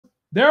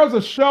There's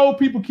a show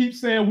people keep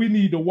saying we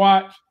need to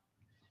watch.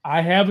 I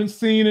haven't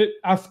seen it.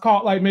 I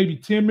caught like maybe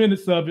 10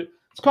 minutes of it.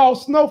 It's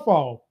called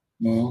Snowfall.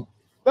 Mm-hmm.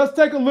 Let's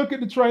take a look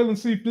at the trailer and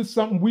see if this is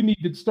something we need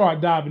to start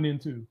diving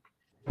into.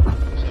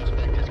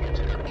 Suspect is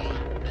considered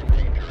armed and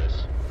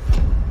dangerous.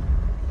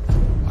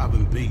 I've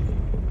been beaten.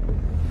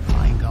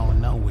 I ain't going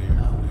nowhere.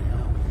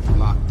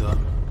 Locked up,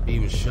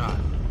 even shot.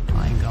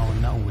 I ain't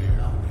going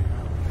nowhere.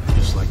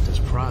 Just like this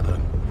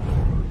product.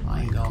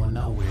 I ain't going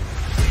nowhere.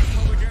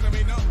 Public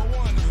enemy number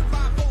one,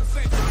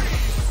 546.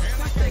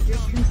 Suspect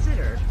is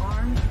considered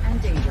armed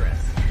and dangerous.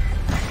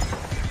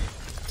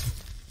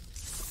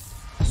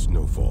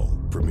 Snowfall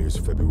premieres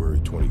February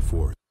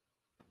 24th.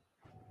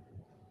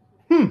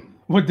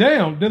 Well,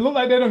 damn, they look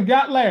like they done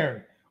got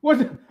Larry.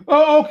 What?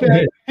 Oh,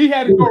 okay. He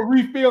had to go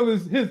refill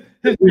his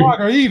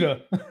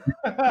margarita.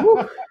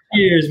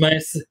 Cheers,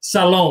 man.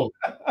 Salon.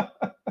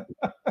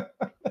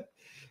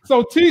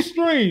 So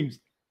T-Streams,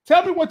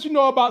 tell me what you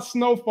know about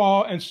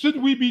Snowfall, and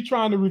should we be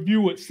trying to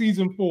review it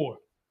season 4?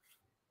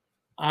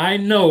 I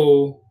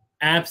know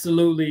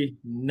absolutely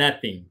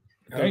nothing.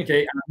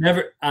 Okay,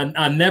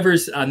 I've never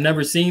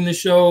seen the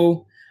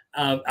show.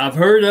 I've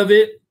heard of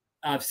it.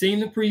 I've seen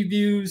the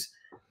previews,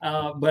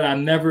 but I've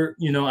never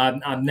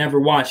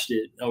watched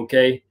it.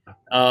 Okay,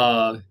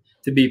 to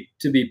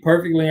be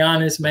perfectly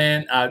honest,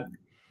 man,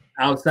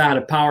 outside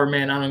of Power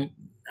Man, I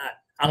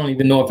don't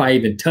even know if I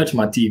even touch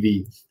my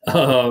TV.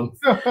 I'm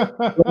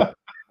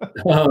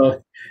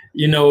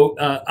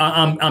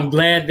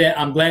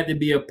glad to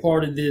be a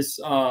part of this.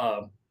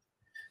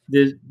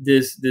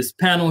 This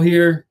panel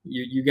here.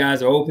 You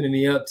guys are opening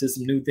me up to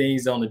some new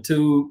things on the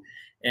tube,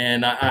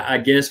 and I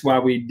guess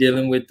while we're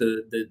dealing with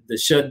the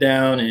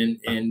shutdown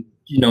and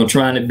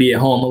trying to be at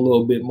home a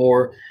little bit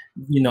more,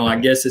 I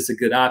guess it's a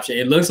good option.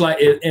 It looks like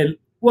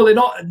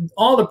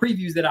all the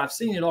previews that I've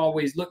seen, it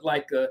always looked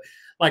like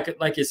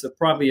it's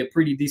probably a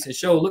pretty decent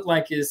show. Look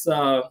like it's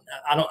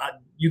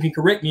you can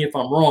correct me if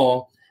I'm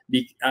wrong.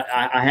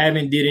 I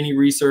haven't did any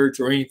research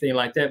or anything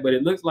like that, but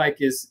it looks like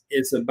it's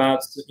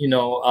about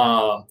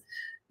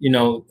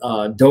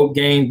dope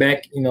game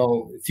back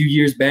a few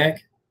years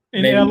back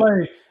in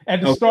LA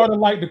at the start of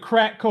like the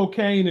crack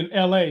cocaine in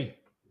LA.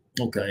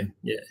 Okay,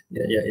 yeah.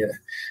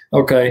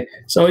 Okay,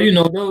 so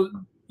those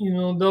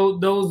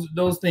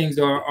things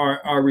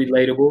are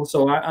relatable.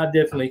 So I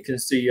definitely can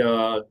see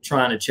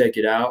trying to check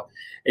it out,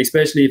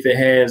 especially if it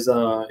has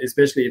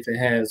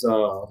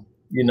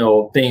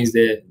things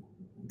that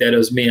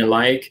us men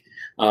like,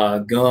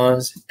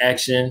 guns,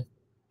 action,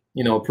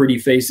 pretty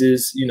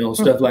faces,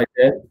 stuff like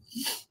that.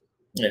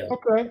 Yeah.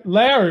 Okay,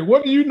 Larry,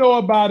 what do you know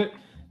about it?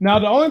 Now,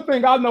 the only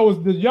thing I know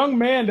is the young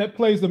man that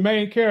plays the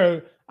main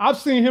character. I've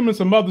seen him in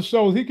some other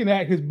shows. He can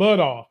act his butt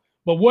off.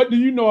 But what do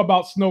you know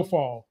about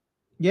Snowfall?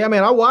 Yeah,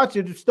 man, I watch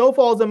it.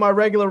 Snowfall's in my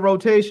regular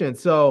rotation.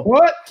 So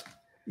what?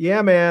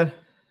 Yeah, man.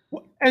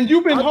 And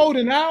you've been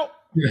holding out?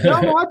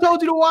 No, I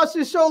told you to watch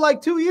this show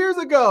like 2 years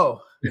ago.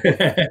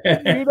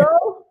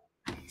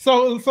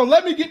 So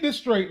let me get this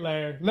straight,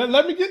 Larry.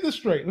 Let me get this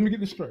straight.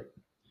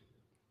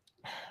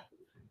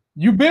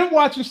 You've been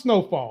watching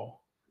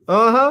Snowfall.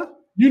 Uh-huh.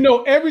 You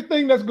know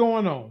everything that's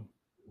going on.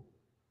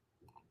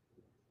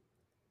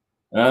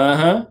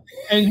 Uh-huh.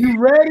 And you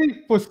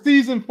ready for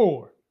season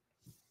 4?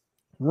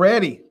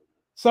 Ready.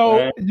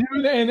 So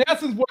in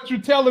essence, what you're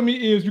telling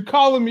me is you're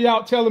calling me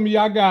out, telling me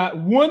I got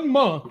 1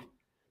 month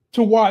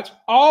to watch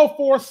all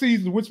 4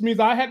 seasons, which means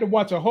I had to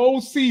watch a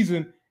whole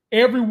season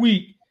every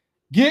week,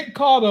 get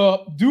caught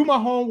up, do my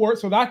homework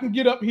so that I can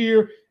get up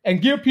here and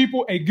give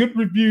people a good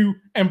review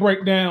and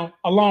breakdown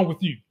along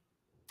with you.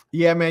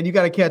 Yeah, man, you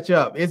got to catch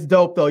up. It's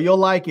dope, though. You'll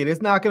like it.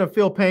 It's not going to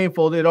feel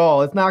painful at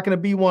all. It's not going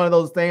to be one of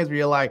those things where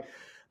you're like,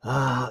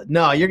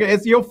 no,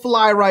 you'll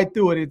fly right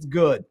through it. It's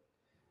good.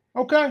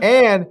 Okay.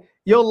 And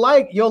you'll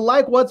like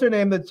what's her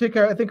name? The chick,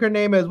 I think her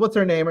name is, what's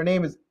her name? Her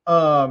name is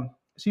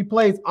she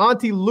plays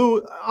Auntie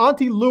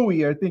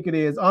Louie, I think it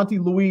is. Auntie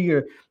Louie,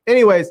 or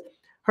anyways,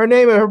 her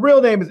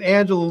real name is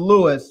Angela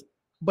Lewis,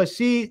 but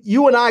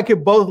you and I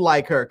could both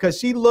like her because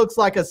she looks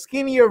like a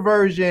skinnier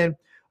version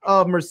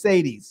of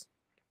Mercedes.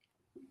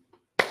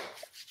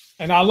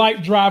 And I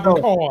like driving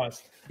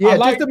cars. Yeah,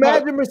 just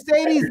imagine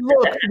Mercedes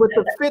look with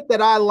the fit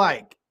that I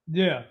like.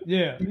 Yeah.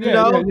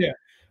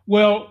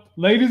 Well,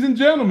 ladies and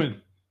gentlemen,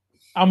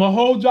 I'm going to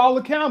hold y'all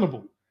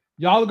accountable.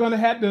 Y'all are going to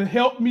have to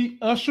help me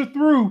usher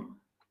through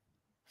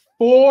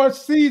 4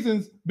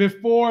 seasons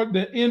before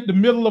the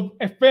middle of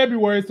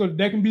February so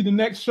that can be the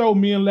next show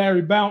me and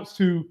Larry bounce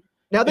to.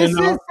 Now, this is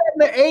set in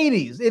the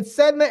 80s. It's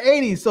set in the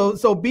 80s,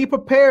 so be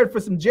prepared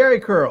for some Jerry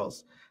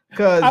curls.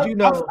 Because,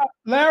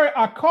 Larry,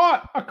 I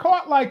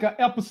caught like an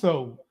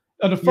episode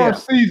of the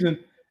first season,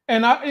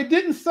 and it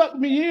didn't suck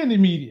me in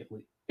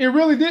immediately. It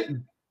really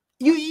didn't.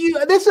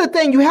 This is the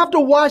thing. You have to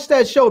watch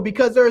that show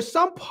because there are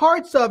some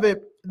parts of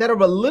it that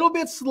are a little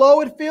bit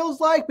slow, it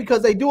feels like,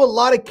 because they do a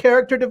lot of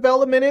character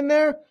development in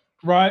there.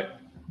 Right.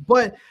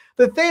 But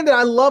the thing that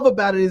I love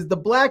about it is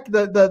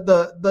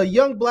the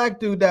young black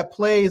dude that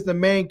plays the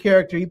main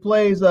character. He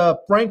plays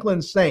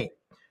Franklin Saint.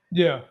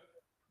 Yeah.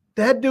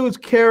 That dude's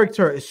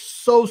character is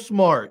so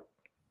smart.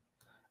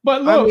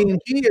 But I look, mean,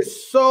 he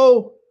is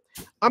so.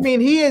 I mean,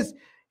 he.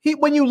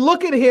 When you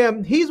look at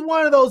him, he's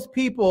one of those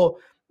people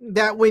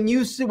that when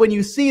you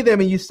see them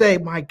and you say,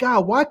 "My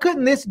God, why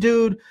couldn't this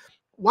dude?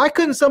 Why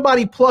couldn't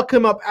somebody pluck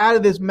him up out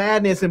of this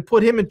madness and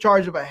put him in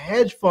charge of a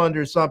hedge fund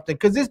or something?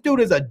 Because this dude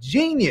is a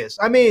genius.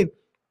 I mean,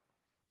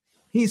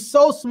 he's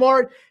so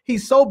smart.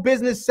 He's so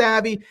business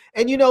savvy.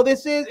 And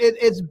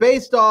it's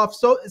based off.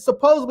 So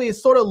supposedly it's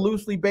sort of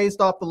loosely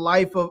based off the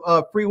life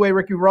of Freeway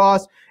Ricky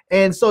Ross.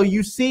 And so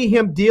you see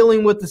him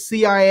dealing with the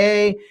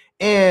CIA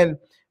and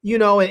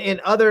and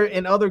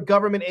other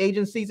government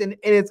agencies, and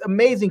it's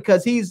amazing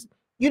because he's.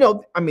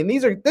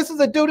 This is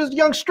a dude, this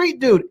young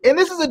street dude. And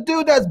this is a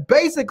dude that's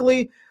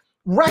basically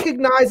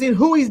recognizing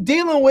who he's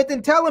dealing with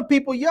and telling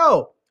people,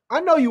 yo,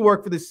 I know you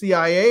work for the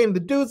CIA. And the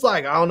dude's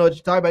like, I don't know what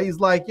you're talking about. He's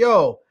like,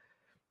 yo,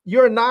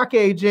 you're a knock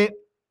agent,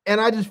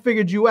 and I just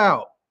figured you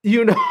out.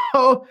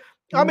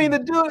 I mean, the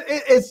dude,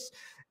 it's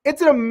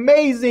an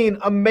amazing,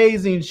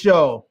 amazing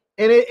show.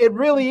 And it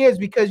really is,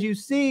 because you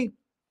see,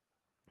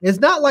 it's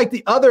not like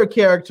the other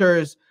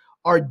characters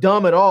are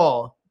dumb at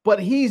all, but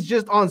he's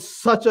just on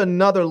such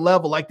another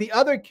level. Like the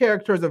other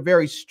characters are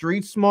very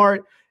street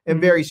smart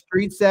and very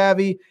street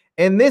savvy.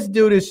 And this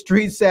dude is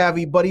street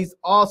savvy, but he's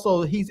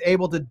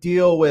able to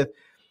deal with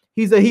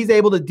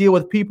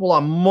people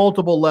on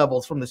multiple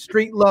levels, from the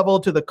street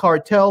level to the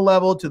cartel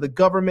level to the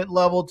government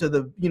level to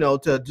the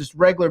to just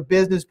regular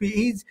business.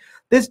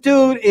 This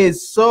dude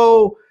is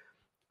so.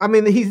 I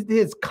mean,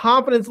 his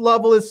confidence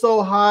level is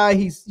so high.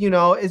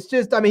 It's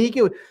just. I mean, he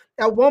could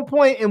at one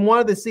point in one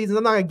of the seasons.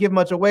 I'm not gonna give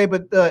much away,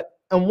 but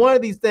on one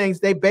of these things,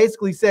 they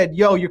basically said,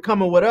 "Yo, you're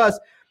coming with us."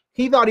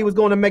 He thought he was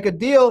going to make a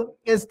deal.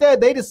 Instead,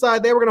 they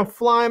decided they were going to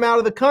fly him out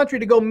of the country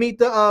to go meet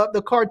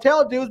the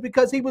cartel dudes,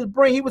 because he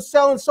was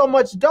selling so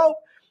much dope.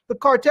 The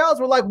cartels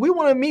were like, "We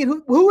want to meet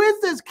who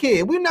is this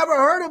kid? We've never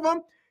heard of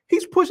him.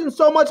 He's pushing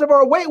so much of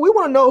our weight. We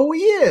want to know who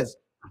he is."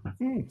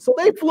 So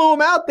they flew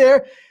him out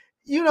there.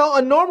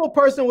 A normal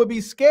person would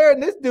be scared,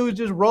 and this dude's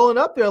just rolling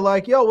up there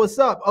like, "Yo, what's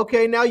up?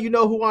 Okay, now you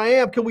know who I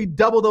am. Can we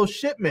double those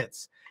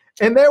shipments?"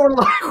 And they were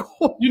like,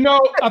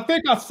 I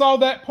think I saw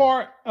that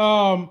part,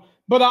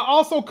 but I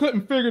also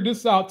couldn't figure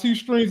this out, T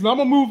Strings. And I'm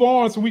going to move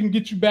on so we can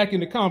get you back in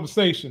the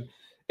conversation.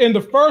 In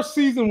the first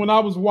season, when I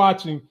was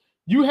watching,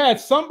 you had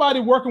somebody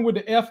working with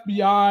the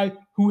FBI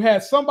who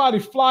had somebody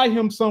fly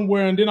him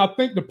somewhere, and then I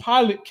think the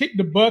pilot kicked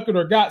the bucket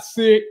or got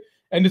sick,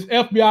 and this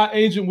FBI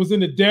agent was in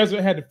the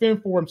desert, had to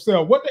fend for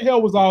himself. What the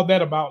hell was all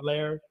that about,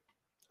 Larry?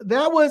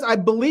 I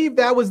believe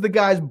that was the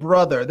guy's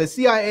brother. The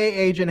CIA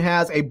agent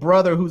has a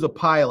brother who's a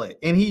pilot,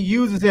 and he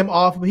uses him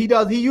he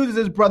uses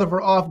his brother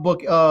for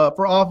off-book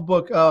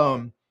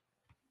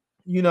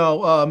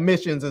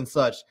missions and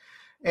such.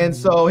 And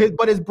so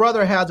his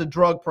brother has a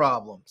drug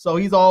problem. So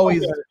he's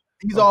always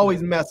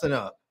messing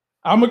up.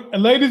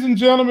 Ladies and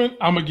gentlemen,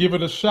 I'm gonna give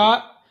it a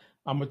shot.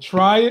 I'm gonna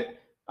try it.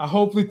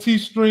 Hopefully T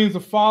Strings will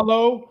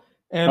follow.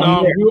 And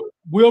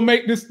we'll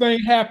make this thing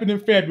happen in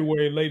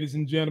February, ladies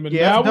and gentlemen.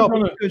 Yeah, it's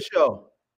a good show.